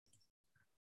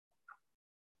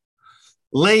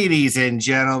Ladies and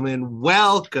gentlemen,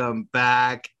 welcome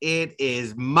back. It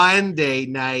is Monday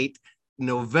night,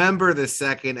 November the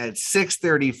 2nd at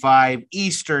 6:35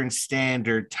 Eastern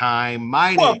Standard Time.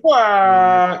 Wah,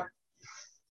 wah.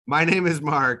 My name is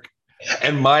Mark,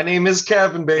 And my name is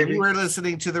Kevin, and you baby. are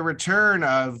listening to the return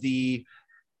of the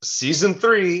Season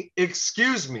 3,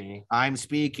 excuse me, I'm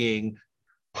Speaking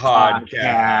podcast.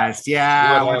 podcast.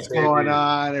 Yeah, What up, what's going baby?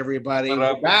 on, everybody? What We're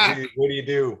up, baby? back. What do you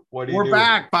do? What do you We're do?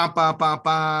 back. Bum, bum, bum, bum.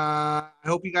 I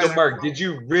hope you guys So, are. Mark, did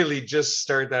you really just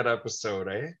start that episode,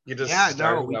 eh? You just Yeah, no,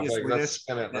 started up like, we're let's just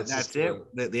spin it. Let's just that's do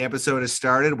it. it. The episode has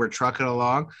started. We're trucking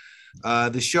along.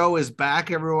 The show is back,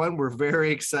 everyone. We're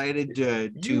very excited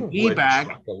to You be would back.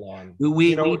 truck along.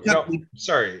 We took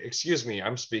Sorry, excuse me,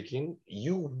 I'm speaking.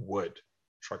 You would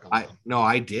truck I along. no,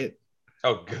 I did.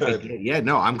 Oh, I good. did. Yeah,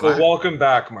 no, I'm Well, glad. welcome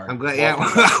back, I'm Mark. glad. Yeah.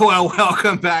 Welcome back. Well,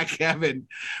 welcome back, Kevin.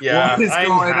 What Yeah, is I'm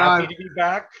going happy on? to be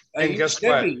back. And You guess should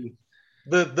what? be.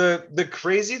 The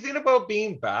crazy thing about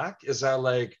being back is that,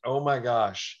 like, oh my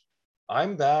gosh,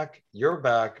 I'm back, you're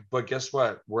back, but guess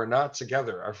what? We're not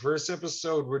together. Our first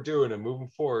episode we're doing and moving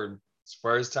forward, as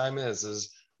far as time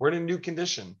is we're in a new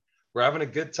condition. We're having a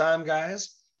good time,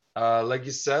 guys. Like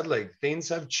you said, like things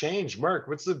have changed. Mark,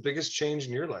 what's the biggest change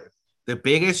in your life? The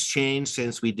biggest change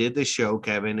since we did the show,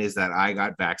 Kevin, is that I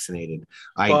got vaccinated.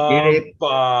 I did Bum, it.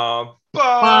 bum,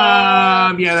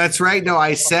 bum. Yeah, that's right. No,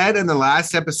 I said in the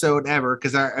last episode ever,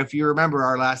 because if you remember,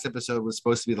 our last episode was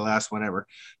supposed to be the last one ever.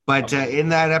 But in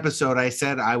that episode, I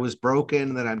said I was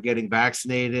broken, that I'm getting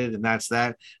vaccinated, and that's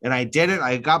that. And I did it.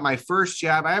 I got my first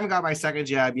jab. I haven't got my second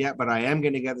jab yet, but I am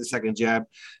going to get the second jab.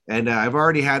 And I've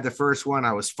already had the first one.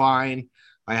 I was fine.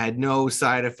 I had no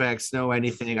side effects, no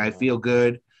anything. I feel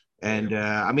good. And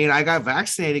I mean, I got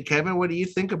vaccinated. Kevin, what do you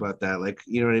think about that? Like,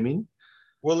 you know what I mean?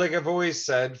 Well, like I've always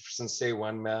said since day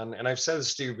one, man, and I've said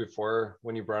this to you before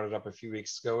when you brought it up a few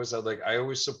weeks ago, is that like I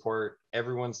always support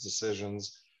everyone's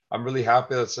decisions. I'm really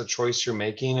happy that's a choice you're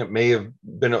making. It may have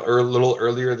been a little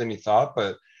earlier than you thought,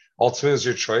 but ultimately it's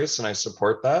your choice, and I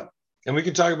support that. And we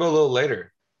can talk about it a little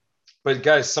later. But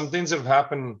guys, some things have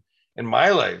happened in my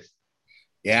life,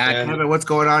 Yeah, and Kevin, what's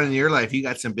going on in your life? You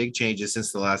got some big changes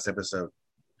since the last episode.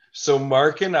 so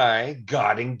Mark and I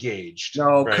got engaged,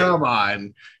 No, right? come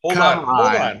on. Hold Come on, hold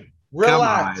on. on. Come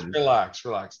Relax, on. relax,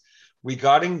 relax. We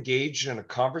got engaged in a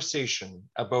conversation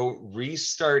about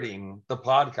restarting the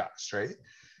podcast, right?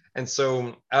 And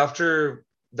so after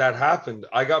that happened,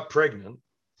 I got pregnant.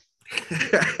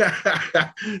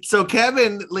 So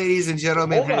Kevin, ladies and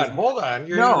gentlemen, Hold on.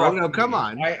 You're no, interrupting come me.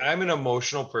 on. I'm an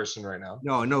emotional person right now.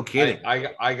 No kidding.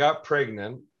 I got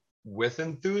pregnant with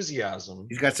enthusiasm.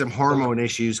 He's got some hormone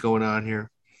issues going on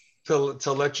here. To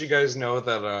let you guys know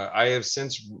that I have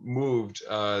since moved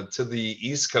to the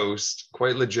East Coast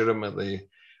quite legitimately,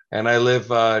 and I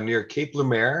live near Cape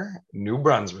Lumiere, New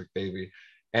Brunswick, baby.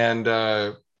 And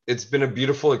it's been a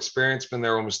beautiful experience. Been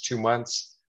there almost 2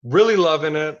 months. Really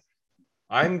loving it.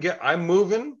 I'm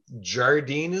moving.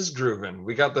 Jardine is grooving.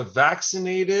 We got the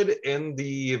vaccinated and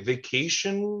the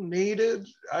vacationated.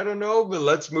 I don't know, but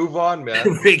let's move on, man.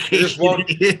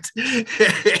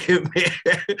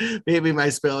 Maybe my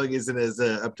spelling isn't as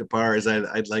up to par as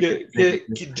I'd like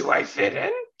it. Do I fit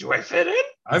in? Do I fit in?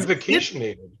 I'm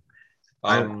vacationated.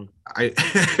 I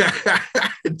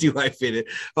do I fit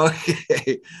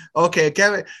it? Okay,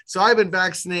 Kevin. So I've been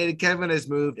vaccinated. Kevin has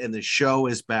moved, and the show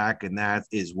is back, and that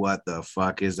is what the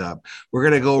fuck is up. We're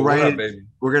gonna go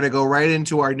We're gonna go right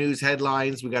into our news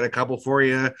headlines. We got a couple for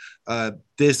you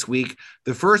this week.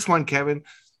 The first one, Kevin.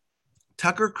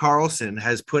 Tucker Carlson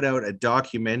has put out a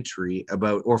documentary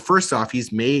about, or first off,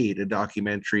 he's made a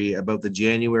documentary about the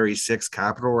January 6th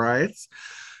Capitol riots.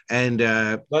 And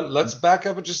let's back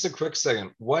up just a quick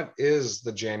second. What is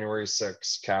the January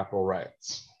 6th Capitol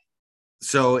riots?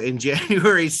 So in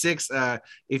January 6th,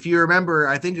 if you remember,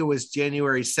 I think it was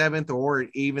January 7th or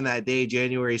even that day,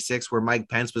 January 6th, where Mike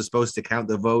Pence was supposed to count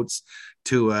the votes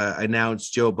to announce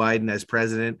Joe Biden as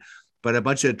president. But a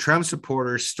bunch of Trump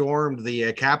supporters stormed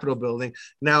the Capitol building.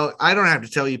 Now, I don't have to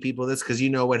tell you people this because you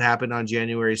know what happened on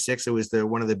January 6th. It was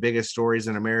one of the biggest stories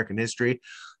in American history.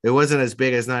 It wasn't as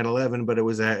big as 9/11, but it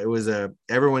was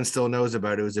everyone still knows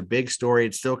about it. It was a big story.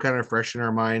 It's still kind of fresh in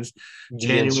our minds.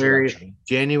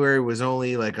 January was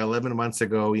only like 11 months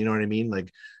ago. You know what I mean?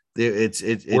 Like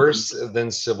it's worse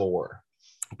than Civil War.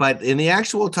 But in the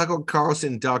actual Tucker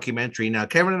Carlson documentary, now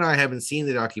Kevin and I haven't seen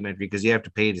the documentary because you have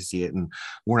to pay to see it, and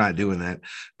we're not doing that.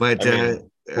 But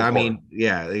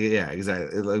yeah,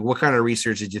 exactly. Like, what kind of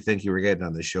research did you think you were getting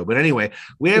on this show? But anyway,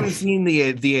 we haven't seen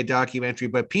the documentary,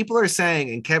 but people are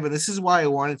saying, and Kevin, this is why I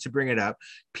wanted to bring it up.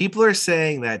 People are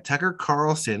saying that Tucker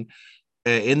Carlson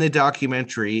in the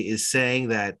documentary is saying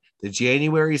that the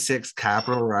January 6th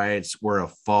Capitol riots were a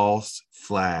false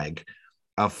flag,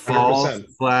 a false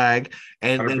 100%. flag.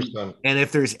 And then, 100%. and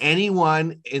if there's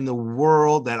anyone in the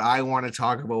world that I want to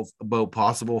talk about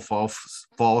possible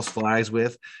false flags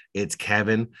with, it's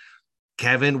Kevin.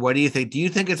 Kevin, what do you think? Do you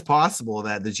think it's possible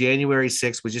that the January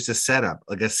 6th was just a setup,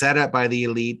 like a setup by the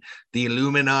elite, the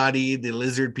Illuminati, the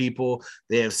lizard people?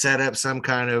 They have set up some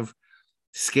kind of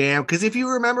scam? Because if you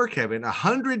remember, Kevin,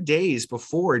 100 days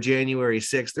before January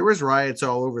 6th, there was riots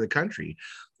all over the country.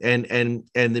 And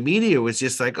the media was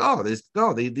just like, oh,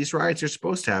 these riots are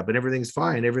supposed to happen. Everything's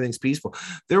fine. Everything's peaceful.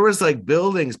 There was like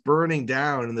buildings burning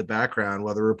down in the background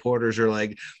while the reporters are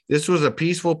like, this was a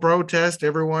peaceful protest.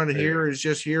 Everyone here is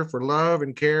just here for love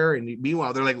and care. And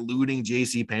meanwhile, they're like looting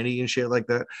J.C. Penney and shit like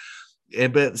that.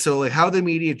 But so like how the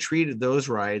media treated those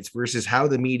riots versus how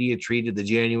the media treated the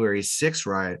January 6th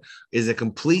riot is a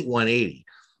complete 180.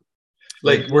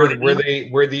 Like where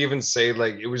they even say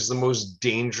like it was the most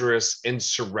dangerous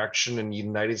insurrection in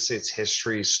United States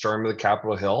history, storm of the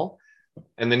Capitol Hill.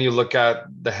 And then you look at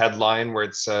the headline where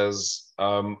it says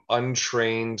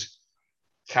untrained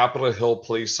Capitol Hill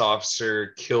police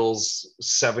officer kills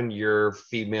 7-year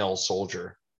female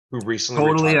soldier who recently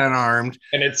Totally retired. unarmed.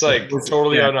 And it's like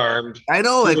totally unarmed. I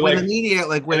know, like when like, the media,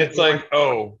 like when and it's like,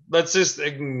 oh, let's just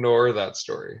ignore that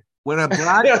story. when a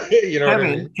black you know Kevin,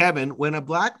 what I mean? Kevin, when a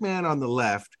black man on the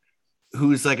left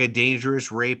who's like a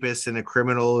dangerous rapist and a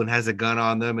criminal and has a gun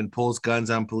on them and pulls guns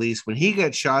on police, when he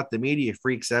gets shot, the media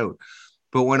freaks out.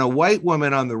 But when a white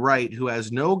woman on the right who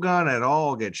has no gun at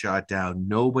all gets shot down,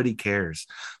 nobody cares.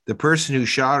 The person who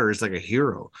shot her is like a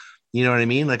hero. You know what I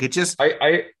mean? Like it just.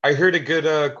 I heard a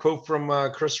good quote from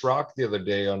Chris Rock the other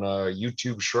day on a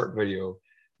YouTube short video,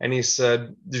 and he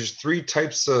said there's 3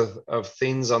 types of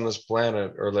things on this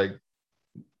planet, or like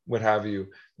what have you.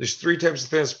 There's 3 types of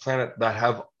things on this planet that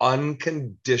have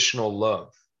unconditional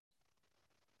love.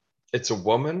 It's a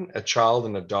woman, a child,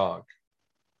 and a dog.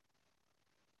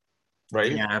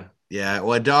 Right? Yeah.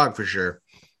 Well, a dog for sure.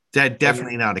 That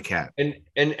definitely not a cat. And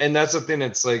that's the thing.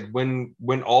 It's like when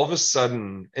all of a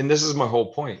sudden, and this is my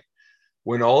whole point,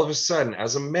 when all of a sudden,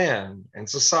 as a man in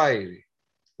society,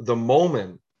 the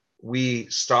moment we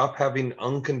stop having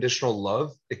unconditional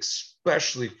love,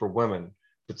 especially for women,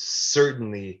 but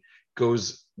certainly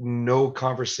goes no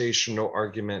conversation, no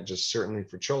argument, just certainly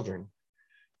for children.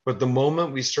 But the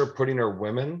moment we start putting our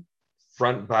women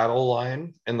front battle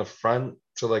line in the front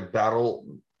to like battle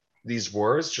these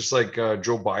wars, just like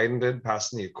Joe Biden did,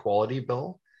 passing the equality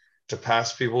bill to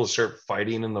pass people to start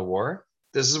fighting in the war.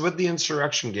 This is what the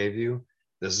insurrection gave you.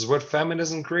 This is what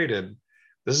feminism created.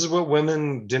 This is what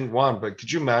women didn't want. But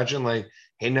could you imagine like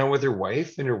hanging out with your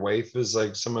wife and your wife is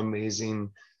like some amazing,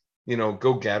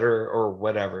 go-getter or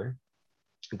whatever,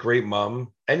 great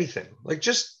mom, anything, like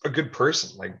just a good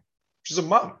person, like she's a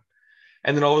mom.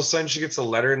 And then all of a sudden she gets a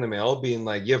letter in the mail being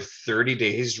like, you have 30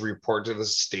 days to report to the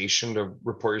station to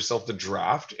report yourself to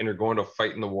draft, and you're going to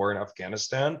fight in the war in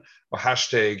Afghanistan. Or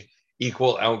hashtag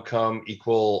equal outcome,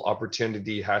 equal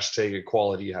opportunity, hashtag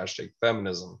equality, hashtag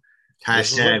feminism.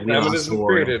 Hashtag we lost the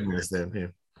war. Yeah.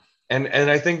 And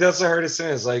I think that's the hardest thing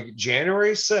is like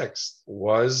January 6th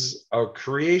was a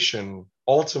creation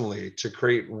ultimately to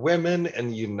create women in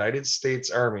the United States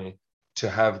Army to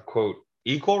have, quote,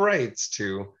 equal rights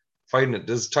to fighting it.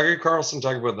 Does Tucker Carlson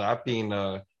talk about that being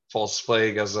a false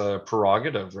flag as a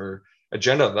prerogative or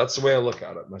agenda? That's the way I look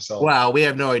at it myself. Well, we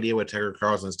have no idea what Tucker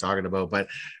Carlson's talking about, but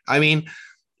I mean,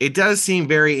 it does seem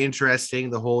very interesting,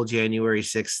 the whole January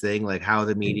 6th thing, like how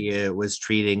the media was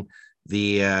treating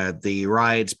the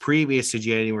riots previous to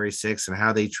January 6th and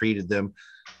how they treated them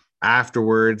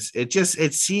afterwards.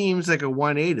 It seems like a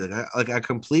 180, like a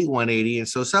complete 180. And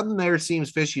so something there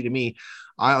seems fishy to me.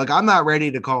 I'm not ready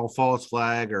to call false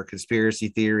flag or conspiracy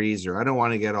theories, or I don't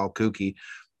want to get all kooky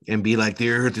and be like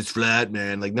the earth is flat,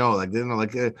 man. Like, no, like,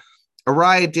 a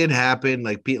riot did happen.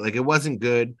 Like it wasn't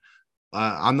good.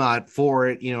 I'm not for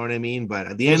it. You know what I mean? But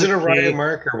at the end, was it a riot,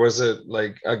 Mark, or was it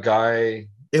like a guy?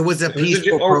 It was a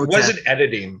peaceful protest. Or was it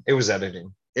editing? It was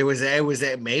editing. It was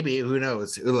maybe, who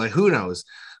knows? Like, who knows?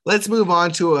 Let's move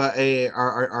on to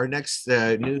our next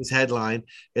news headline,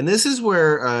 and this is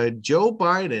where Joe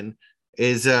Biden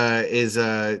is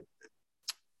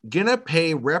gonna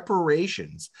pay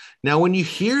reparations. Now, when you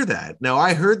hear that, now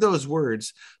I heard those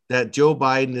words that Joe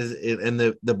Biden is and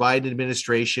the Biden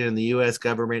administration and the U.S.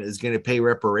 government is going to pay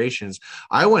reparations,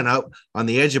 I went up on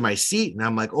the edge of my seat and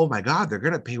I'm like, oh my God, they're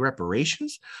going to pay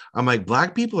reparations. I'm like,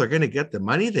 black people are going to get the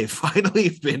money they finally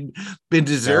been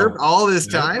deserved all this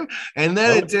time. And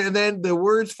then the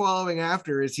words following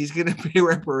after is he's going to pay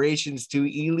reparations to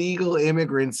illegal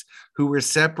immigrants who were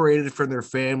separated from their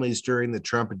families during the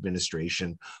Trump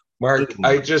administration. Mark,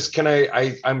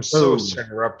 I'm so sorry to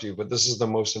interrupt you, but this is the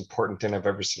most important thing I've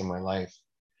ever seen in my life.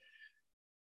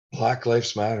 Black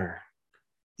Lives Matter.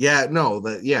 Yeah, no,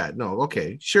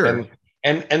 okay, sure.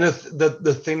 And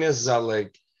the thing is that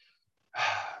like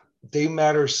they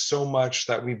matter so much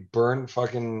that we burn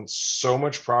fucking so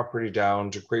much property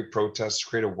down to create protests, to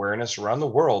create awareness around the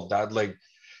world that like.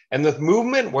 And the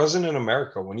movement wasn't in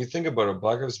America. When you think about it,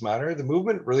 Black Lives Matter, the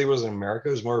movement really wasn't in America.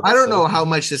 It was more. I don't know how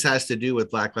much this has to do with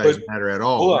Black Lives Matter at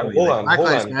all. Hold on. Black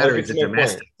Lives Matter is a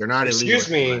domestic. They're not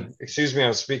illegal. Excuse me,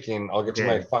 I'm speaking. I'll get to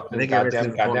my fucking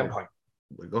goddamn point.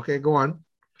 Okay, go on.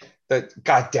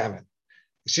 God damn it.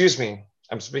 Excuse me,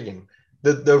 I'm speaking.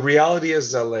 The reality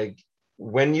is that like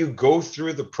when you go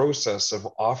through the process of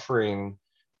offering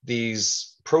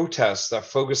these protests that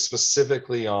focus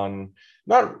specifically on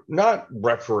not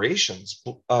reparations.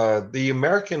 The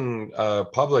American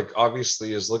public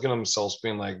obviously is looking at themselves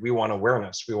being like, we want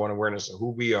awareness. We want awareness of who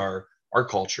we are, our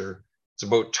culture. It's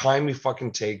about time we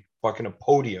fucking take fucking a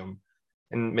podium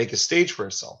and make a stage for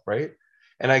ourselves, right?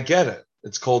 And I get it.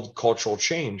 It's called cultural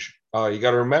change. You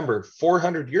got to remember,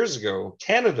 400 years ago,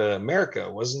 Canada, America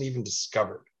wasn't even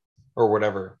discovered, or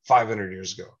whatever, 500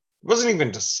 years ago. It wasn't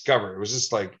even discovered. It was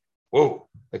just like, whoa,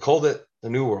 they called it the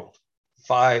New World.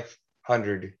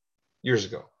 500 years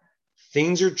ago.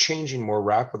 Things are changing more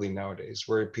rapidly nowadays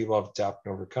where people have adapted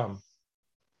and overcome.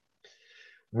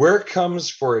 Where it comes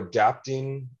for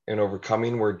adapting and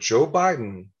overcoming, where Joe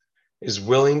Biden is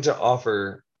willing to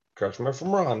offer, correct me if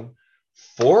I'm wrong,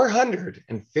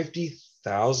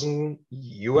 $450,000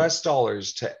 US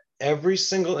to every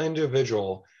single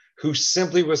individual who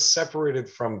simply was separated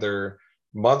from their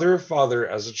mother or father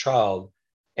as a child.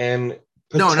 And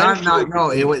no. It's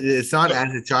not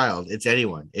as a child. It's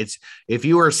anyone. It's if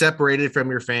you are separated from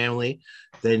your family,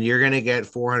 then you're going to get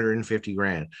 450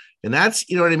 grand. And that's,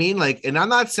 you know what I mean? Like, and I'm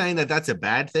not saying that that's a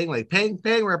bad thing. Like paying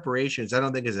reparations, I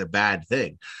don't think is a bad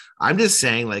thing. I'm just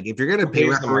saying, like, if you're going to pay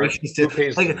reparations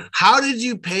how did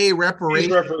you pay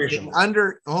reparations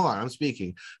under, hold on, I'm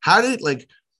speaking. How did, like,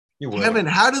 Kevin,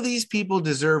 how do these people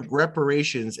deserve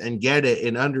reparations and get it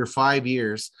in under 5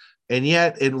 years? And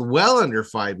yet in well under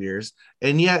 5 years,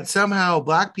 and yet somehow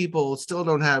black people still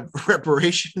don't have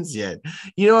reparations yet.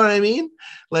 You know what I mean?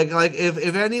 Like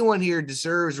if anyone here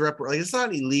deserves it's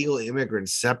not illegal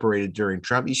immigrants separated during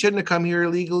Trump. You shouldn't have come here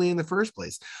illegally in the first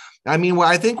place. I mean,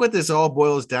 I think what this all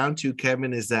boils down to,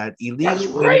 Kevin, is that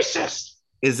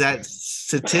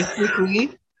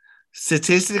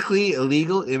statistically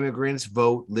illegal immigrants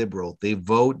vote liberal. They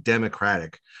vote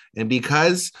Democratic. And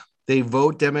because they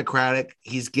vote Democratic,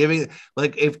 he's giving,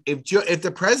 like, if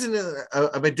the president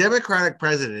of a Democratic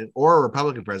president or a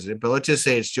Republican president, but let's just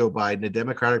say it's Joe Biden, a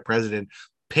Democratic president,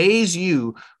 pays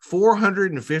you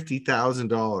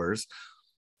 $450,000,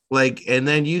 like, and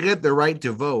then you get the right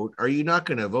to vote, are you not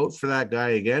going to vote for that guy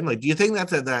again? Like, do you think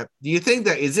do you think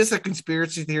that is this a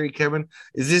conspiracy theory, Kevin?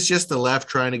 Is this just the left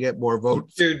trying to get more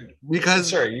votes? Dude,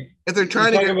 because if they're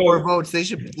trying to get more votes, they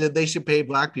should pay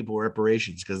black people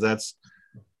reparations, because that's.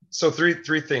 So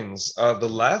three things: the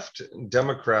left,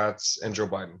 Democrats, and Joe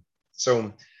Biden.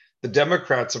 So the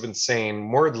Democrats have been saying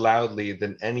more loudly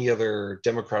than any other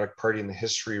Democratic Party in the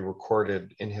history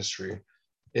recorded in history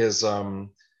is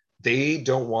they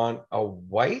don't want a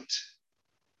white,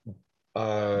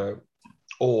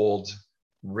 old,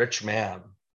 rich man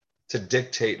to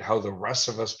dictate how the rest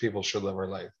of us people should live our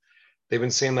life. They've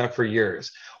been saying that for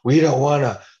years. We don't want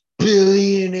a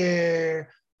billionaire,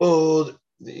 old.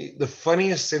 The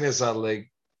funniest thing is that,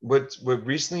 like, what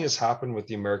recently has happened with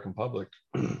the American public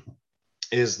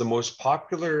is the most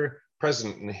popular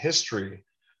president in the history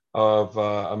of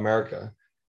America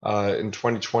in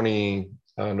 2020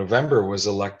 November was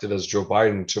elected as Joe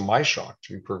Biden, to my shock,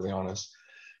 to be perfectly honest.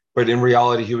 But in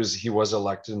reality, he was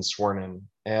elected and sworn in.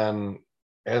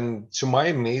 And to my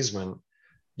amazement,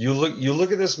 you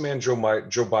look at this man, Joe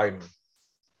Biden,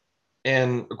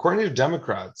 and according to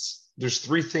Democrats, there's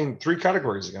three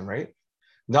categories again, right?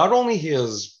 Not only he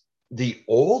is the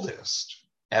oldest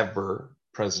ever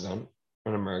president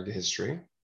in American history,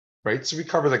 right? So we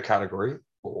cover that category,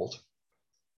 old.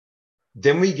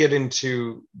 Then we get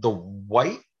into the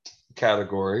white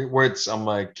category, where I'm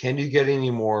like, can you get any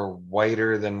more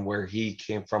whiter than where he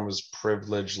came from, his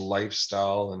privileged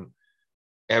lifestyle?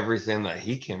 everything that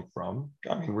he came from.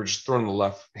 I mean, we're just throwing the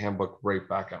left handbook right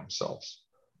back at themselves.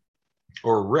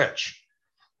 Or Rich,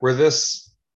 where this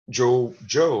Joe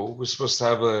was supposed to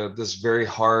have this very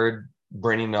hard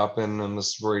bringing up, and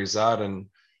this is where he's at. And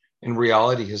in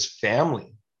reality, his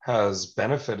family has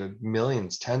benefited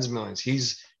millions, tens of millions.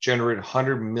 He's generated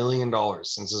 $100 million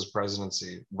since his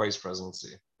presidency, vice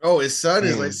presidency. Oh, his son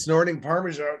is like snorting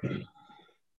Parmesan.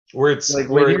 Where it's like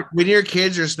when your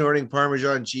kids are snorting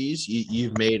Parmesan cheese,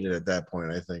 you've made it at that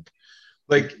point, I think.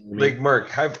 Like Mark,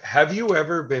 have you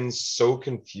ever been so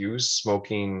confused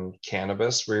smoking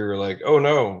cannabis where you're like, oh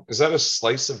no, is that a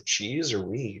slice of cheese or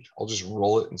weed? I'll just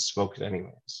roll it and smoke it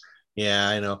anyways. Yeah,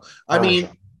 I know.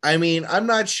 Parmesan. I mean, I'm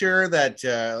not sure that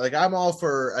like I'm all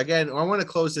for, again, I want to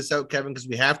close this out, Kevin, because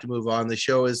we have to move on. The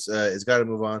show is got to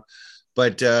move on.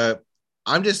 But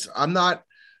I'm not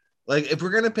like, if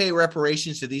we're going to pay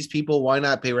reparations to these people, why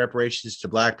not pay reparations to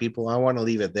black people? I want to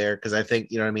leave it there because I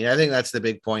think, you know what I mean? I think that's the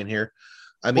big point here.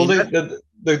 I mean,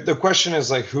 the question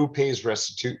is like, who pays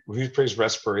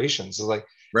reparations? Is like,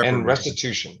 and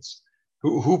restitutions.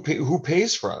 Who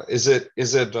pays for it? Is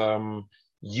it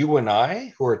you and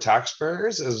I who are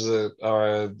taxpayers? Is it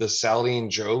the Sally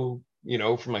and Joe,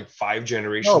 from like 5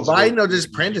 generations? No, Biden will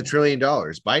just print $1 trillion.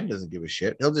 Biden doesn't give a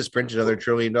shit. He'll just print another $1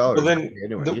 trillion. But then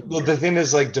the thing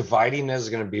is, like, dividing is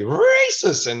going to be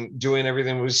racist and doing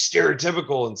everything was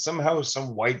stereotypical, and somehow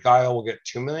some white guy will get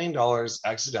 $2 million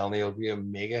accidentally. It'll be a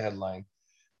mega headline.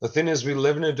 The thing is, we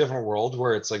live in a different world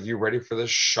where it's like, you ready for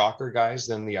this shocker, guys?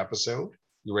 Then the episode,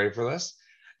 you ready for this?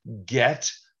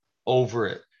 Get over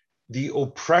it. The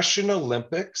oppression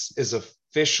Olympics is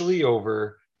officially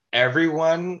over.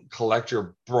 Everyone collect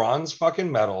your bronze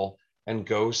fucking medal and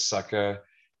go sucka.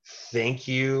 Thank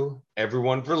you,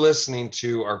 everyone, for listening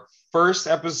to our first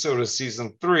episode of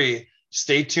season 3.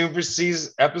 Stay tuned for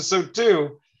episode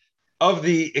 2 of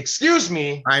the Excuse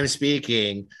Me, I'm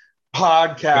Speaking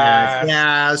podcast.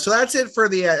 Yeah. So that's it for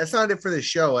that's not it for the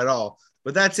show at all,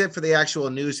 but that's it for the actual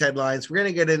news headlines. We're going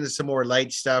to get into some more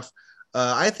light stuff.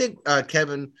 I think,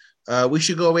 Kevin, we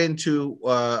should go into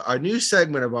our new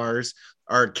segment of ours,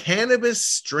 our cannabis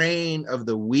strain of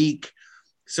the week.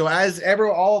 So as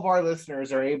all of our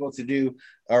listeners are able to do,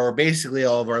 or basically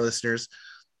all of our listeners,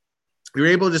 you're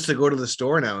able just to go to the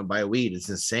store now and buy weed. It's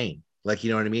insane. Like,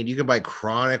 you know what I mean? You can buy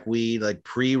chronic weed, like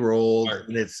pre-rolled,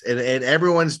 and and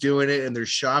everyone's doing it, and there's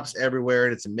shops everywhere,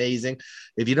 and it's amazing.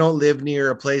 If you don't live near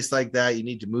a place like that, you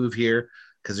need to move here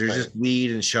because there's just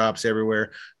weed and shops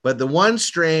everywhere. But the one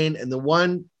strain and the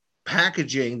one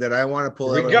packaging that I want to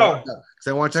pull out, because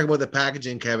I want to talk about the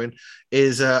packaging, Kevin,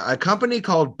 is a company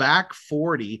called Back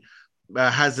 40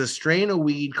 has a strain of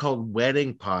weed called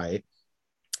Wedding Pie,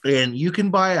 and you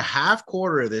can buy a half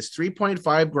quarter of this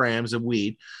 3.5 grams of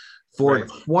weed for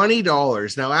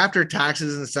 $20. Now, after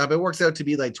taxes and stuff, it works out to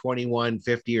be like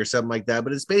 $21.50 or something like that,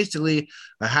 but it's basically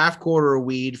a half quarter of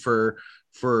weed for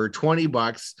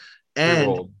 $20,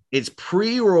 and it's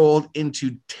pre-rolled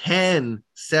into 10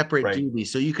 separate doobies.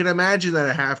 So you can imagine that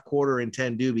a half quarter in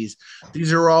 10 doobies.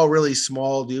 These are all really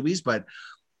small doobies, but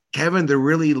Kevin, they're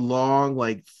really long,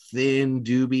 like thin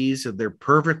doobies. So they're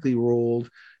perfectly rolled.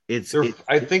 I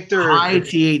think they're high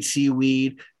THC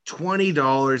weed.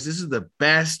 $20. This is the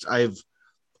best I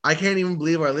can't even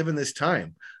believe I live in this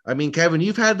time. I mean, Kevin,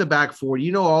 you've had the Back 40.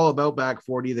 You know all about Back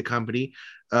 40, the company,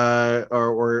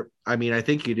 or I mean, I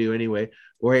think you do anyway.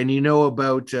 And you know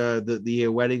about the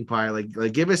Wedding Pie.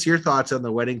 Like, give us your thoughts on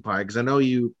the Wedding Pie, because I know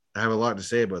you have a lot to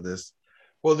say about this.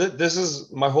 Well, this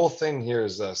is my whole thing here.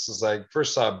 Is like,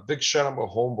 first off, big shout out to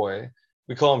homeboy.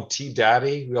 We call him T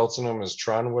Daddy. We also know him as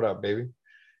Tron. What up, baby?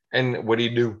 And what do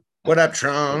you do? What up,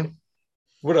 Tron?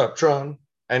 What up, Tron?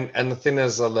 And the thing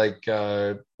is,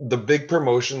 the big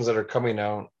promotions that are coming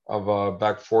out of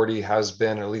Back 40 has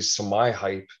been, at least to my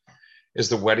hype, is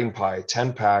the Wedding Pie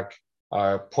 10-pack,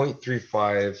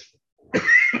 0.35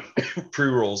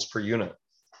 pre-rolls per unit.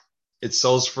 It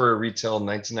sells for retail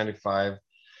 $19.95.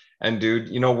 And dude,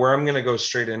 where I'm gonna go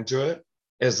straight into it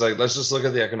is like, let's just look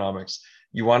at the economics.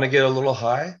 You want to get a little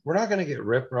high? We're not gonna get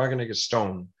ripped. We're not gonna get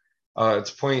stoned.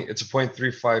 It's a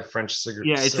 0.35 French cigarette.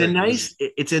 Yeah,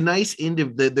 they're nice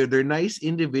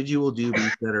individual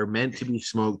doobies that are meant to be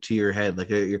smoked to your head. Like,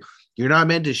 you're not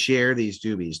meant to share these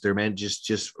doobies. They're meant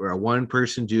just for a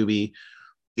one-person doobie.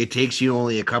 It takes you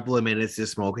only a couple of minutes to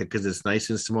smoke it because it's nice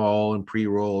and small and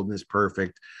pre-rolled and it's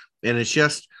perfect. And it's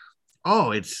just,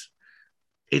 it's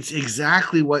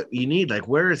exactly what you need. Like,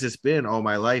 where has this been all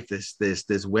my life? This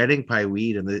Wedding Pie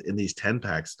weed in these 10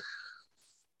 packs.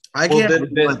 I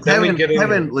can't.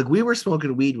 Kevin, like, we were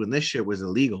smoking weed when this shit was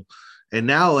illegal, and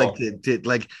now, like,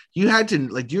 you had to,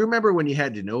 like, do you remember when you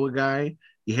had to know a guy?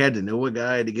 you had to know a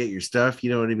guy to get your stuff.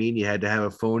 You know what I mean? You had to have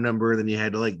a phone number. Then you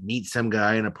had to like meet some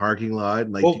guy in a parking lot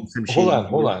and like do Well, some hold shady on,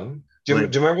 hold shit. on.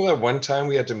 Like, Do you remember that one time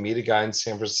we had to meet a guy in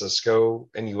San Francisco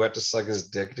and you had to suck his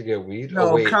dick to get weed? Oh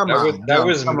no, wait, come on. that No,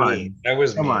 was come me. on. That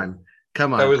was Come me. on.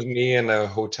 Come That on. was me in a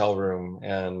hotel room,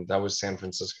 and that was San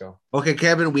Francisco. Okay,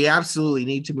 Kevin, we absolutely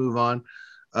need to move on.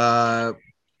 Uh,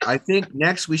 I think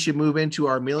next we should move into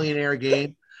our millionaire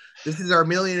game. This is our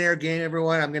millionaire game,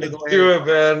 everyone. I'm going to Let's go ahead. do it,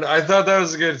 man. I thought that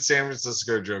was a good San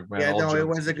Francisco joke, man. Yeah, All no, it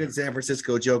jokes. was a good San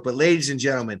Francisco joke. But ladies and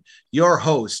gentlemen, your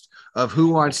host of Who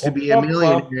Wants to Bum, Be a bum, bum,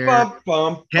 Millionaire, bum,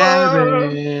 bum, bum.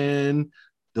 Kevin,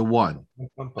 the Bum,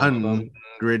 bum, bum.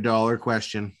 $100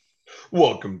 question.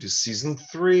 Welcome to season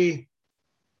 3.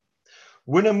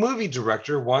 When a movie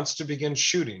director wants to begin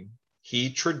shooting,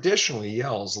 he traditionally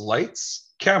yells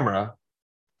lights, camera,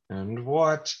 and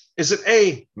what? Is it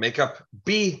A, makeup,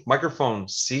 B, microphone,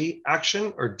 C,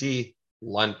 action, or D,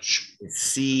 lunch?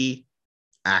 C,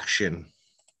 action.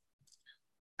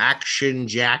 Action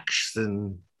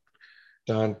Jackson.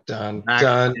 Dun, dun, dun,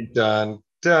 Action. dun,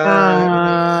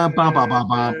 dun. Bum, bum, bum,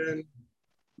 bum.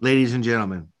 Ladies and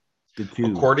gentlemen, the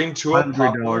According to a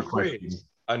popular $200 question. phrase,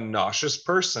 a nauseous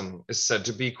person is said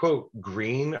to be, quote,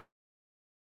 green.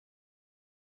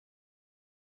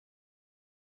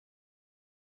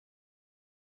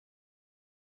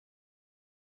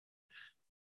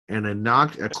 And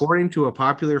according to a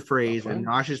popular phrase, a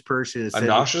nauseous person is A said to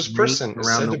nauseous be person is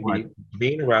around said the to what?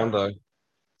 be green around the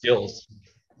gills.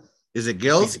 Is it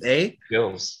gills? A?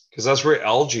 Gills, because that's where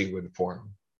algae would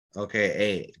form. Okay,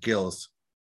 A, gills.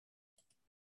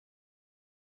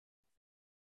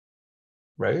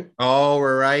 Right? Oh,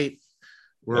 we're right.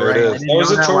 We're There right. it I is. didn't That was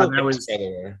know a that total one. That guess, was by the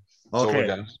way. okay.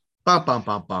 Total guess. Bum, bum,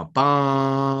 bum, bum,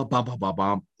 bum, bum, bum, bum,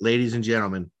 bum. Ladies and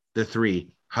gentlemen, the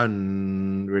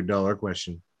 $300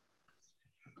 question.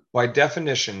 By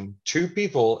definition, two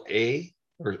people,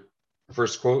 or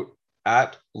first quote,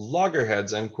 at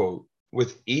loggerheads, end quote,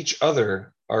 with each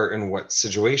other are in what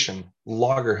situation?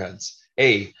 Loggerheads.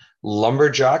 A,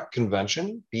 lumberjack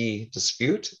convention. B,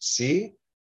 dispute. C,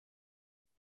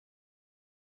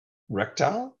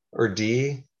 rectile. Or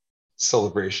D,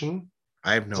 celebration.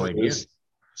 I have no idea. Does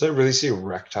it really say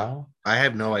rectile? I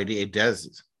have no idea. It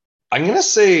does. I'm going to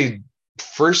say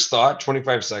first thought,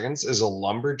 25 seconds, is a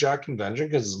lumberjack convention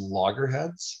because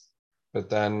loggerheads. But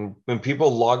then when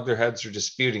people log their heads, they're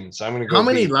disputing. So I'm going to go How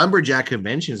many B. lumberjack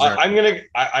conventions are I'm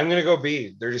gonna go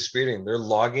B. They're disputing. They're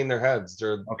logging their heads.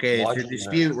 They're okay? It's a logging their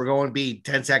dispute. heads. We're going B.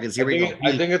 10 seconds. Here we go.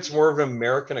 I B. think it's more of an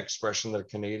American expression than a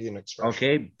Canadian expression.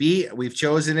 Okay, B. We've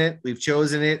chosen it.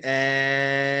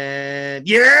 And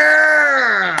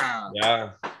yeah,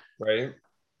 Right.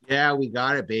 yeah, we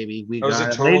got it, baby. We That was a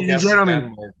got it, total guess of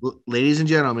Denmark. ladies and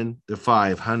gentlemen, the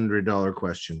 $500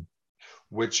 question.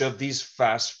 Which of these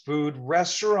fast food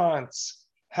restaurants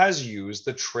has used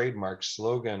the trademark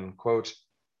slogan, quote,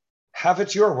 have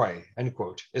it your way, end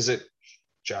quote? Is it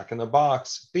Jack in the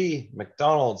Box, B,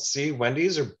 McDonald's, C,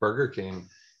 Wendy's, or Burger King?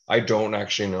 I don't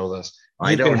actually know this.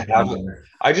 I don't have it.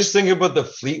 I just think about the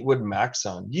Fleetwood Mac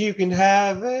song. You can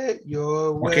have it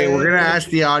your way. Okay, we're gonna ask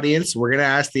the audience. We're gonna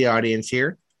ask the audience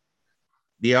here.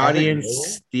 The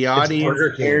audience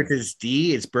airs is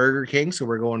D. It's Burger King, so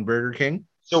we're going Burger King.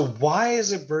 So why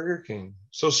is it Burger King?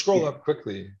 So scroll up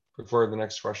quickly before the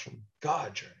next question.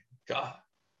 God, Jerry. God.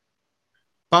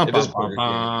 Bum, bum, bum,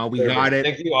 bum. We got it.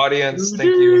 Thank you, audience. Thank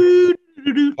you.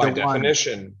 By The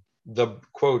definition, the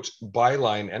quote,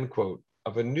 byline, end quote,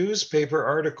 of a newspaper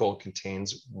article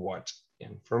contains what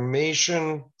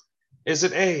information? Is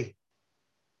it A,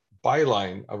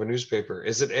 byline of a newspaper?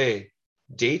 Is it A,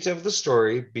 date of the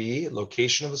story, B,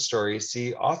 location of the story,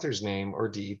 C, author's name, or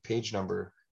D, page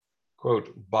number? Quote,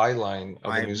 byline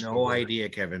of a newspaper. I have no idea,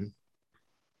 Kevin.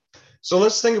 So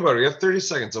let's think about it. We have 30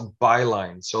 seconds. A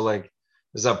byline. So like,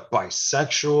 is that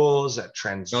bisexual? Is that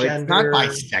transgender? No, it's not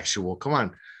bisexual. Come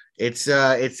on.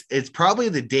 It's probably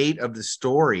the date of the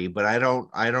story, but I don't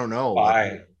know.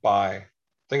 By.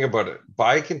 Think about it.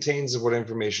 By contains what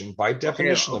information? By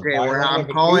definition, okay. I'm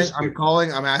calling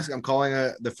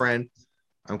the friend.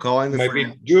 I'm calling the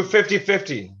friend. Do a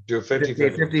 50-50. Do a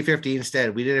 50-50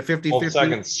 instead. We did a 50-50.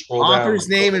 Seconds. Author's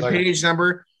name and page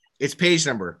number. It's page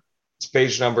number. It's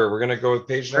page number. We're gonna go with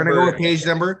page number. We're gonna go with page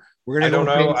number. We're gonna go with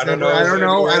page I don't number. I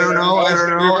don't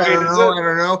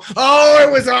know. Oh,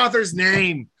 it was author's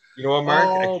name. You know what, Mark?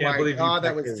 Oh, I can't believe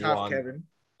that was tough, Kevin.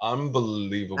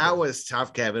 Unbelievable. That was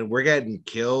tough, Kevin. We're getting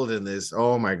killed in this.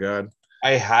 Oh my god.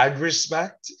 I had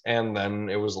respect, and then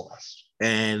it was lost.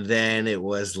 And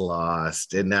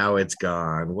now it's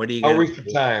gone. What are you How gonna are we for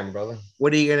time, brother?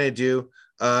 What are you gonna do?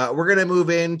 We're gonna move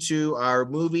into our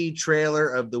movie trailer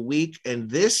of the week, and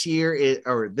this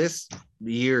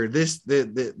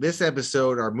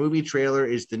episode, our movie trailer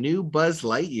is the new Buzz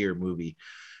Lightyear movie.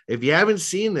 If you haven't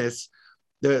seen this,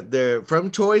 the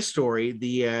from Toy Story,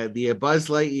 the Buzz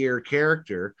Lightyear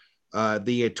character,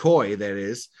 the toy that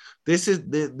is.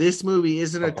 This movie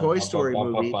isn't a Toy Story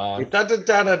movie. Oh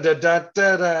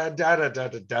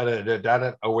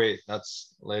wait,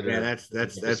 that's later. Yeah,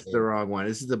 that's the wrong one.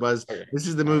 This is the Buzz. Okay. This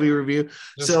is the movie review.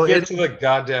 Just get to the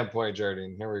goddamn point,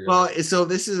 Jardine. Here we go. Well, so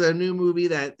this is a new movie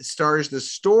that stars the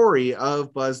story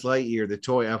of Buzz Lightyear, the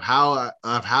toy, of how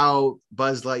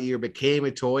Buzz Lightyear became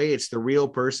a toy. It's the real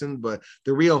person, but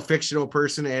the real fictional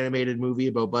person animated movie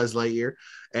about Buzz Lightyear,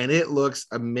 and it looks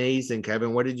amazing.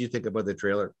 Kevin, what did you think about the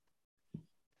trailer?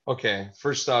 Okay,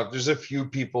 first off, there's a few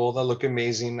people that look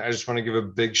amazing. I just want to give a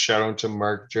big shout out to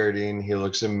Mark Jardine. He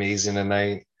looks amazing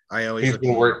tonight. He's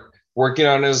been working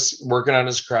on his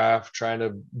craft, trying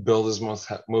to build his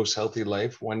most healthy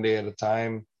life one day at a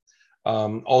time.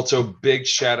 Also, big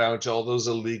shout out to all those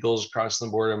illegals crossing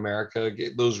the border America.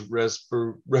 Get those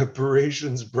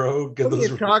reparations, bro. What are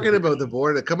you talking about the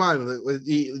border? Come on, do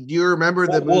you remember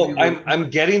the movie? Well, I'm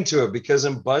getting to it because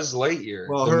in Buzz Lightyear,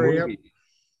 the movie.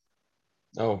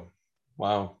 Oh,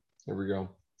 wow. Here we go.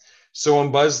 So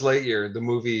in Buzz Lightyear, the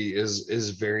movie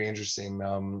is very interesting.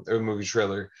 Or movie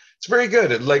trailer. It's very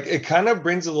good. It kind of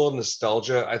brings a little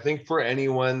nostalgia. I think for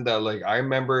anyone that I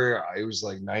remember I was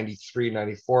 93,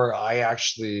 94. I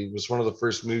actually was one of the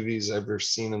first movies I've ever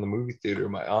seen in the movie theater.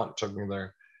 My aunt took me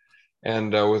there.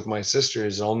 And with my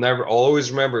sisters, I'll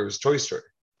always remember it was Toy Story.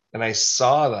 And I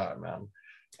saw that, man.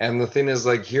 And the thing is,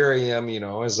 here I am,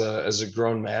 as a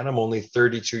grown man. I'm only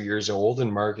 32 years old,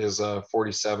 and Mark is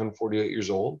 47, 48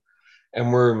 years old.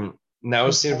 And we're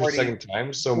now seeing it for the second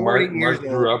time. So Mark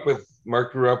grew up with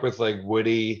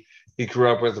Woody. He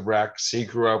grew up with Rex. He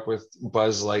grew up with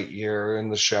Buzz Lightyear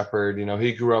and the Shepherd.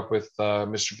 He grew up with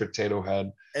Mr. Potato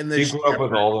Head. And he grew up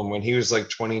with all of them when he was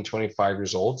 20, 25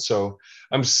 years old. So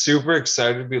I'm super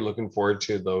excited to be looking forward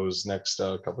to those next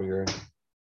couple of years.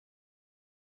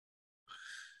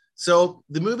 So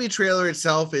the movie trailer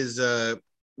itself is,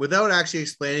 without actually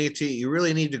explaining it to you, you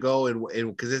really need to go and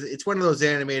because it's one of those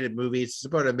animated movies. It's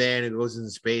about a man who goes into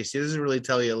space. It doesn't really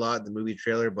tell you a lot in the movie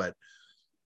trailer, but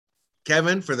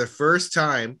Kevin, for the first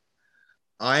time,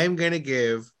 I am going to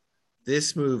give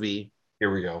this movie.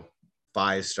 Here we go.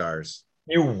 5 stars.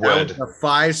 You would. A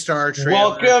 5-star trailer.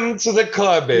 Welcome to the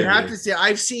club, baby. You have to see.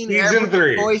 I've seen Season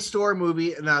 3 Toy Story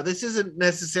movie. Now, this isn't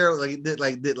necessarily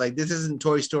like this isn't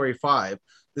Toy Story 5.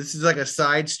 This is a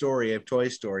side story of Toy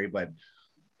Story, but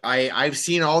I've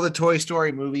seen all the Toy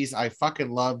Story movies. I fucking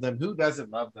love them. Who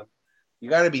doesn't love them? You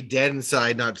got to be dead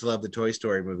inside not to love the Toy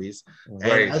Story movies.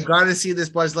 Right. And I've got to see this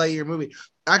Buzz Lightyear movie.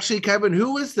 Actually, Kevin,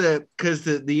 who was because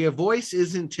the voice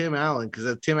isn't Tim Allen,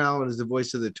 because Tim Allen is the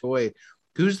voice of the toy.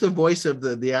 Who's the voice of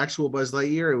the actual Buzz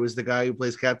Lightyear? It was the guy who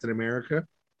plays Captain America.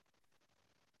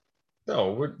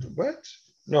 No, what?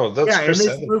 No, that's Chris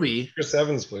Evans. Movie. Chris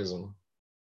Evans plays him.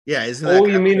 Yeah, isn't that? Oh,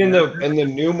 you mean in the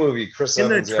new movie, Chris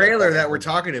Evans? In the trailer that we're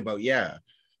talking about, yeah.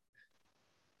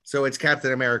 So it's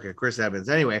Captain America, Chris Evans.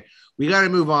 Anyway, we got to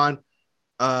move on.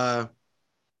 That's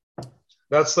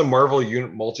the Marvel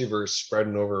multiverse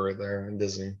spreading over right there in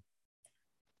Disney.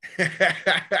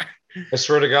 I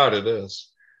swear to God, it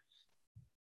is.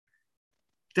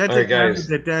 All right,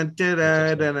 guys. All right,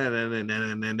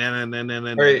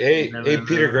 hey,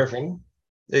 Peter Griffin.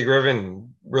 Hey,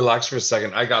 Griffin, relax for a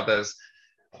second. I got this.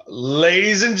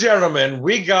 Ladies and gentlemen,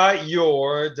 we got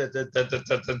your Ladies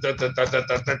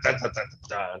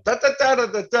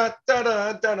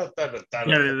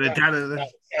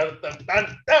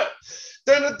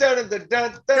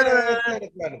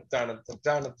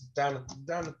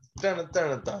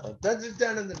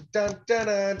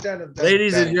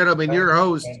and gentlemen, your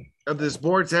host of the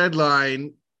Sports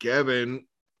Headline, Kevin.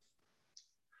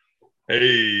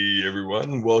 Hey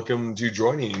everyone, welcome to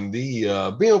joining the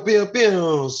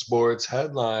Sports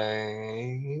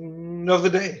Headline of the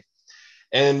day.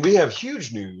 And we have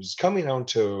huge news coming out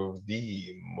to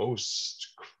the most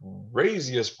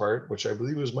craziest part, which I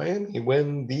believe was Miami,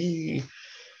 when the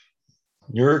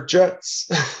New York Jets,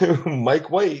 Mike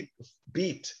White,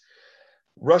 beat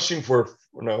rushing for,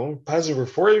 passing for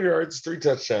 40 yards, 3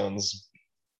 touchdowns.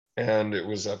 And it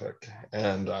was epic.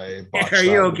 And I botched Are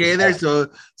you okay there?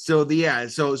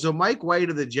 So Mike White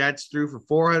of the Jets threw for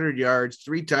 400 yards,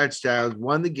 3 touchdowns,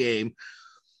 won the game.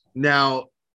 Now,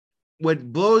 what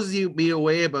blows me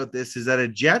away about this is that a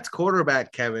Jets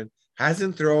quarterback, Kevin,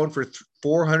 hasn't thrown for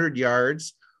 400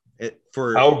 yards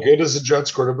for how good is a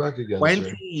Jets quarterback again?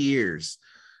 20 years.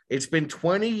 It's been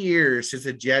 20 years since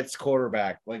a Jets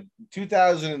quarterback, like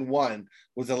 2001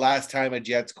 was the last time a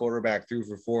Jets quarterback threw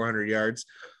for 400 yards.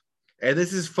 And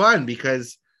this is fun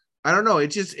because I don't know.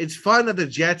 It's fun that the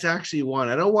Jets actually won.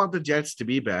 I don't want the Jets to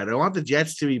be bad. I want the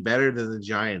Jets to be better than the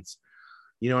Giants.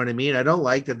 You know what I mean? I don't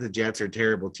like that the Jets are a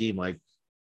terrible team. Like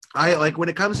I like when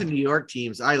it comes to New York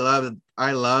teams, I love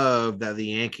that the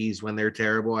Yankees when they're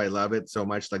terrible. I love it so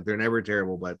much. Like they're never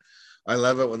terrible, but I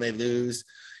love it when they lose.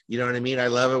 You know what I mean? I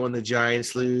love it when the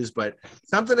Giants lose, but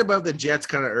something about the Jets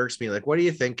kind of irks me. Like, what do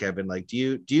you think, Kevin? Like,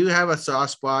 do you have a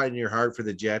soft spot in your heart for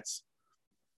the Jets?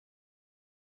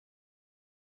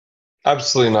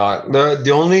 Absolutely not.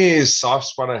 The only soft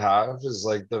spot I have is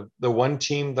like the one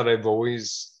team that I've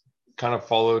always kind of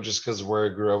followed just because where I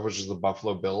grew up, which is the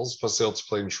Buffalo Bills. Plus, they also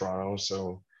played in Toronto.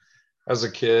 So as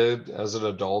a kid, as an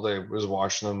adult, I was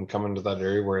watching them come into that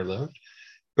area where I lived.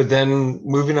 But then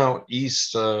moving out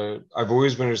east, I've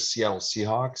always been a Seattle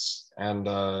Seahawks and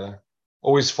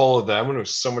always followed them. And it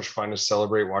was so much fun to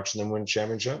celebrate watching them win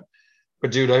championship.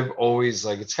 But dude, I've always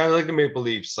like it's kind of like the Maple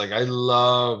Leafs. Like I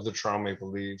love the Toronto Maple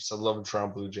Leafs. I love the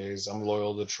Toronto Blue Jays. I'm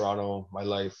loyal to Toronto, my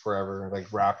life forever. Like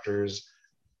Raptors.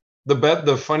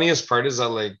 The funniest part is that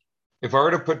like if I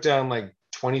were to put down like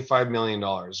 $25 million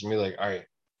and be like, all right,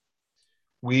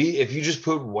 we if you just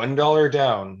put $1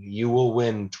 down, you will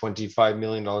win $25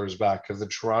 million back. If the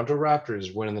Toronto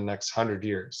Raptors win in the next 100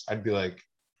 years, I'd be like,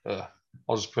 ugh,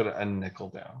 I'll just put a nickel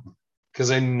down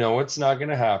because I know it's not going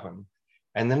to happen.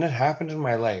 And then it happened in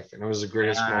my life, and it was the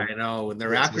greatest Yeah, moment. I know. When the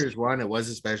It's Raptors won, it was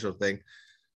a special thing.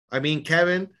 I mean,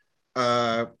 Kevin,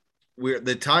 uh, we're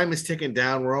the time is ticking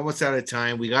down. We're almost out of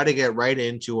time. We got to get right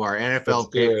into our Let's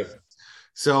NFL do picks. it.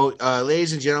 So,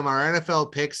 ladies and gentlemen, our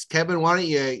NFL picks. Kevin, why don't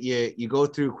you go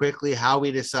through quickly how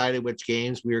we decided which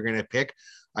games we were going to pick?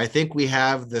 I think we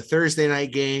have the Thursday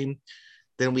night game,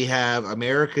 then we have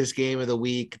America's game of the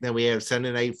week, then we have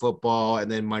Sunday night football, and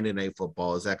then Monday night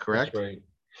football. Is that That's correct? right.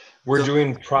 We're So,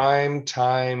 doing prime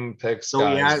time picks, so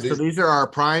yeah, guys. so these are our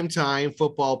prime time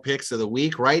football picks of the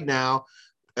week right now.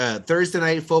 Thursday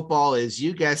night football is,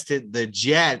 you guessed it, the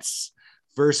Jets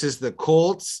versus the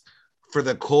Colts. For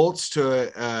the Colts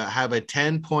to have a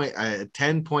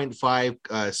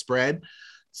 10.5 spread.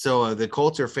 So the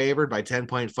Colts are favored by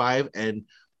 10.5. And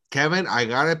Kevin, I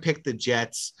got to pick the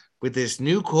Jets with this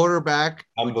new quarterback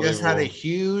who just had a Unbelievable.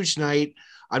 huge night.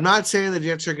 I'm not saying the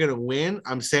Jets are going to win.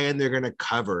 I'm saying they're going to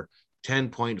cover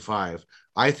 10.5.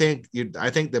 I think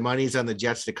the money's on the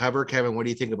Jets to cover. Kevin, what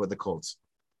do you think about the Colts?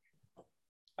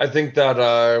 I think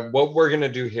that what we're gonna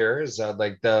do here is that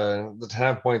like the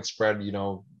 10 point spread,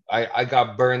 I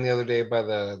got burned the other day by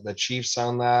the Chiefs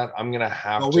on that. I'm gonna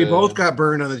have Well, we both to got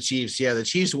burned on the Chiefs. Yeah, the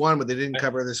Chiefs won, but they didn't I,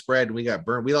 cover the spread, and we got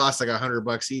burned. We lost like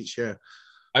 $100 each. Yeah.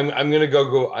 I'm gonna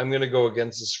go I'm gonna go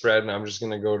against the spread and I'm just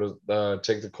gonna go to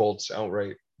take the Colts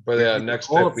outright. But You yeah, take the next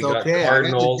pick Colts. we got Okay, I got the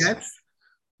Cardinals. Jets.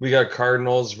 We got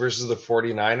Cardinals versus the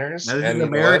 49ers. Now this is And you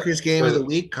know what? America's game of the For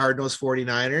week, Cardinals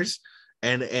 49ers.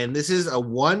 And this is a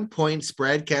 1 point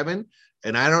spread, Kevin.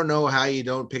 And I don't know how you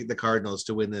don't pick the Cardinals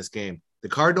to win this game. The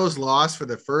Cardinals lost for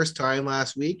the first time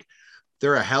last week.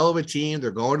 They're a hell of a team. They're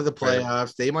going to the right.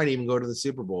 playoffs. They might even go to the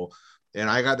Super Bowl.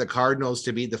 And I got the Cardinals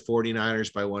to beat the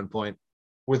 49ers by 1 point.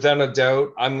 Without a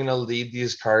doubt, I'm going to lead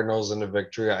these Cardinals into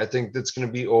victory. I think that's going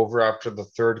to be over after the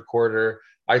third quarter.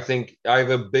 I think I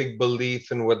have a big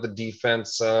belief in what the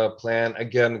defense plan.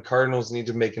 Again, the Cardinals need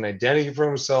to make an identity for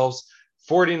themselves.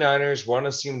 49ers want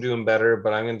to see them doing better,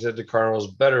 but I'm going to take the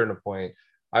Cardinals better in a point.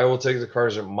 I will take the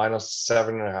Cardinals at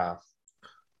 -7.5.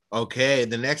 Okay,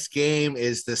 the next game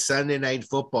is the Sunday night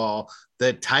football,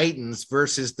 the Titans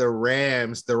versus the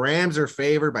Rams. The Rams are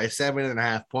favored by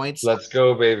 7.5 points. Let's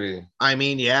go, baby. I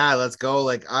mean, yeah, let's go.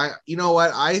 You know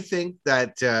what? I think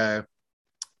the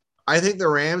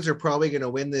Rams are probably going to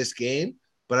win this game,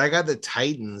 but I got the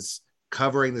Titans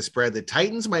covering the spread. The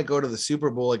Titans might go to the Super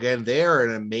Bowl again. They are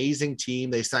an amazing team.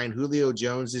 They signed Julio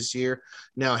Jones this year.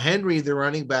 Now, Henry, the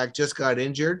running back, just got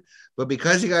injured, but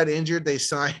because he got injured, they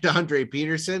signed Andre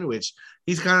Peterson, which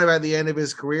he's kind of at the end of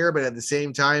his career, but at the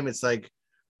same time, it's like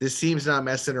this team's not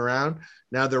messing around.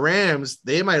 Now the Rams,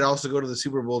 they might also go to the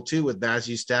Super Bowl too with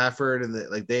Matthew Stafford, and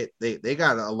they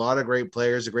got a lot of great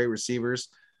players, great receivers.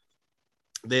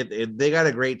 They got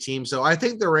a great team. So I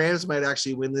think the Rams might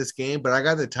actually win this game, but I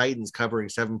got the Titans covering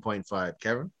 7.5.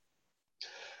 Kevin?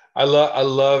 I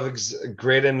love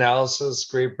great analysis,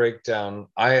 great breakdown.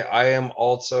 I am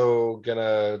also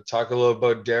gonna talk a little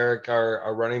about Derek,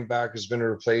 our running back, who's been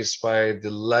replaced by the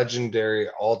legendary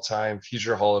all-time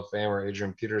future Hall of Famer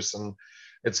Adrian Peterson.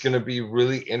 It's gonna be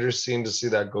really interesting to see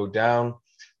that go down.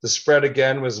 The spread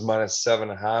again was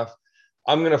 -7.5.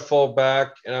 I'm gonna fall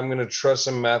back and I'm gonna trust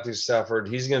in Matthew Stafford.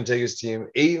 He's gonna take his team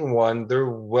 8-1. They're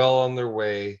well on their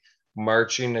way,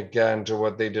 marching again to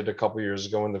what they did a couple years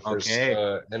ago when they first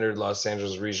Okay. entered Los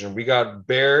Angeles region. We got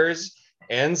Bears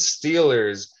and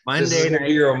Steelers. This is Monday gonna be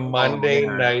Night your Football. Monday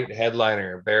Yeah. night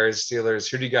headliner. Bears, Steelers.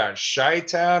 Who do you got?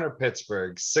 Chi-Town or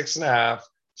Pittsburgh? 6.5.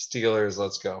 Steelers.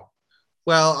 Let's go.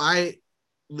 Well,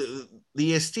 the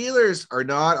Steelers are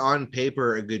not on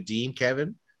paper a good team,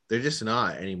 Kevin. They're just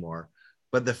not anymore.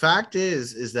 But the fact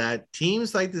is that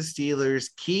teams like the Steelers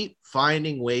keep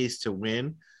finding ways to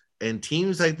win, and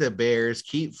teams like the Bears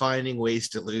keep finding ways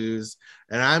to lose.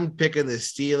 And I'm picking the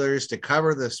Steelers to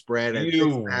cover the spread at You six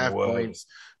and a half would. points.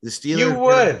 The You Steelers are gonna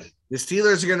would. the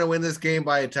Steelers are gonna win this game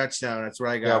by a touchdown. That's what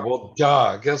I Yeah, got. well,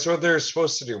 duh. Guess what they're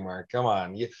supposed to do, Mark? Come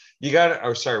on. You got it.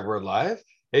 Oh, sorry, we're live.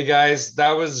 Hey guys,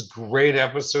 that was great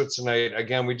episode tonight.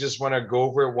 Again, we just want to go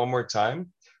over it one more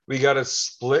time. We got a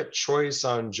split choice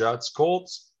on Jets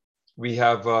Colts. We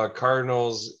have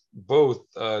Cardinals both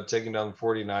taking down the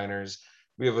 49ers.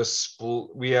 We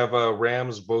have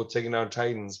Rams both taking down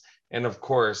Titans. And of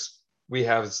course, we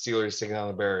have Steelers taking down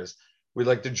the Bears. We'd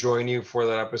like to join you for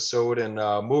that episode. And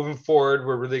moving forward,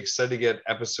 we're really excited to get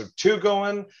episode 2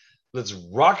 going. Let's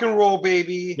rock and roll,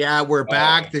 baby. Yeah, we're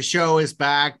back. The show is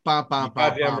back. Bum, bum, You bum,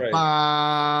 goddamn bum, right.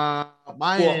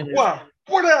 bum.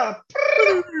 What up?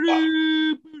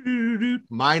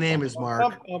 My name is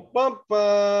Mark.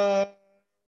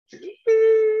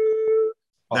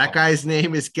 That guy's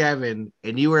name is Kevin,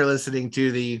 and you are listening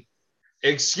to the.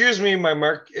 Excuse me, my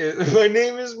Mark. My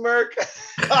name is Mark.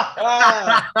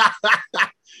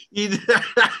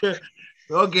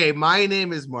 Okay, my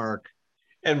name is Mark.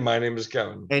 And my name is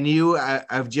Kevin. And you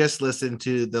I've just listened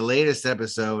to the latest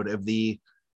episode of the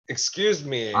Excuse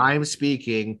me. I'm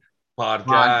Speaking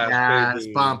Podcast,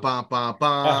 baby. Bum, bum, bum,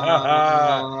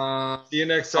 bum. See you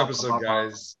next episode,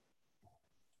 guys.